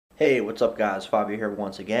Hey, what's up guys? Fabio here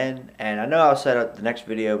once again, and I know I said the next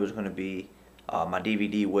video was going to be my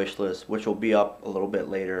DVD wish list, which will be up a little bit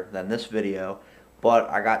later than this video, but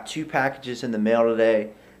I got two packages in the mail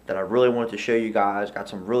today that I really wanted to show you guys. Got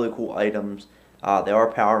some really cool items. They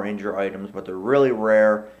are Power Ranger items, but they're really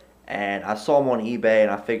rare, and I saw them on eBay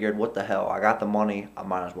and I figured, what the hell, I got the money, I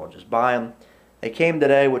might as well just buy them. They came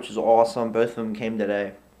today, which is awesome. Both of them came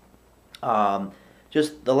today.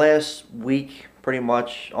 Just the last week, pretty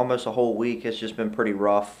much almost a whole week, has just been pretty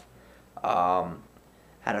rough. Had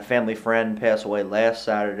a family friend pass away last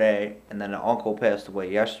Saturday, and then an uncle passed away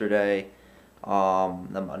yesterday.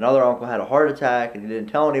 Then another uncle had a heart attack, and he didn't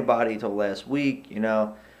tell anybody until last week, you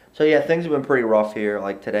know. So yeah, things have been pretty rough here.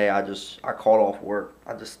 Like today, I called off work.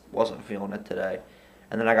 I just wasn't feeling it today.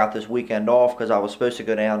 And then I got this weekend off because I was supposed to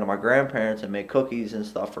go down to my grandparents and make cookies and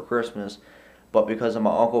stuff for Christmas. But because of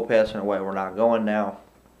my uncle passing away, we're not going now.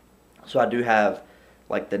 So I do have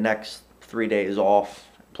like the next 3 days off,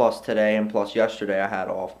 plus today and plus yesterday I had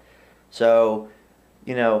off. So,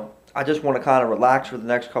 you know, I just want to kind of relax for the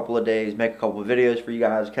next couple of days, make a couple of videos for you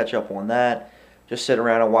guys, catch up on that. Just sit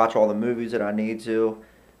around and watch all the movies that I need to.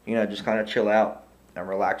 You know, just kind of chill out and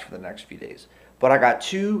relax for the next few days. But I got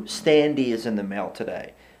two standees in the mail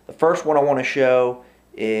today. The first one I want to show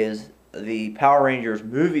is the Power Rangers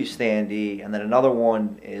movie standee, and then another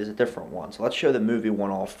one is a different one. So let's show the movie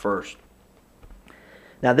one off first.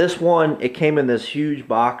 Now this one, it came in this huge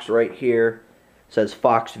box right here. It says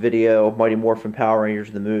Fox Video, Mighty Morphin Power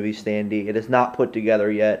Rangers, the movie standee. It is not put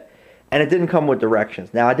together yet, and it didn't come with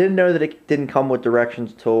directions. Now I didn't know that it didn't come with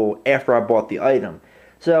directions until after I bought the item.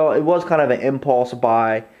 So it was kind of an impulse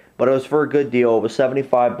buy, but it was for a good deal. It was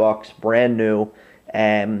 75 bucks, brand new.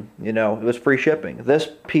 And, you know, it was free shipping. This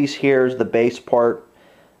piece here is the base part.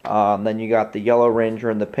 Then you got the yellow Ranger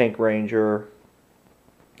and the pink Ranger.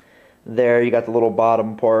 There you got the little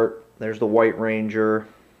bottom part. There's the white Ranger.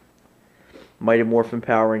 Mighty Morphin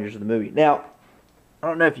Power Rangers of the movie. Now, I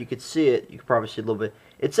don't know if you could see it. You could probably see it a little bit.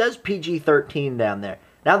 It says PG-13 down there.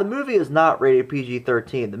 Now, the movie is not rated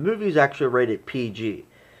PG-13. The movie is actually rated PG.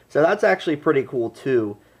 So that's actually pretty cool,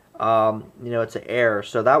 too. You know, it's an air,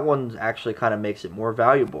 so that one actually kind of makes it more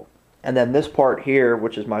valuable. And then this part here,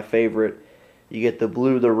 which is my favorite, you get the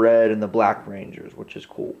blue, the red, and the black Rangers, which is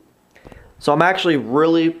cool. So I'm actually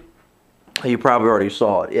really, you probably already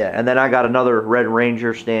saw it, yeah. And then I got another Red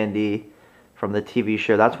Ranger standee from the TV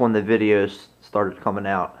show. That's when the videos started coming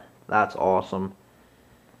out. That's awesome.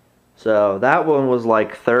 So that one was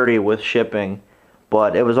like 30 with shipping.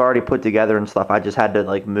 But it was already put together and stuff. I just had to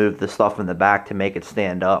like move the stuff in the back to make it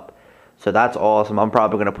stand up. So that's awesome. I'm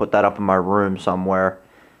probably going to put that up in my room somewhere.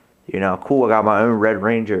 You know, cool, I got my own Red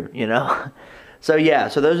Ranger, you know. So yeah,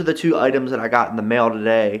 so those are the two items that I got in the mail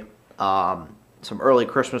today. Some early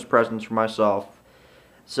Christmas presents for myself.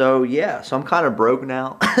 So yeah, so I'm kind of broke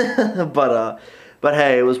now. But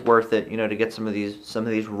hey, it was worth it, you know, to get some of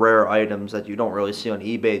these rare items that you don't really see on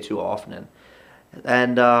eBay too often.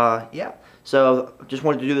 And yeah, so just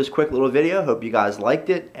wanted to do this quick little video. Hope you guys liked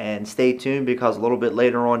it, and stay tuned because a little bit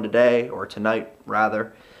later on today, or tonight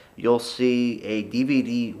rather, you'll see a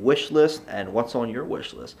DVD wish list and what's on your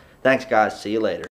wish list. Thanks guys, see you later.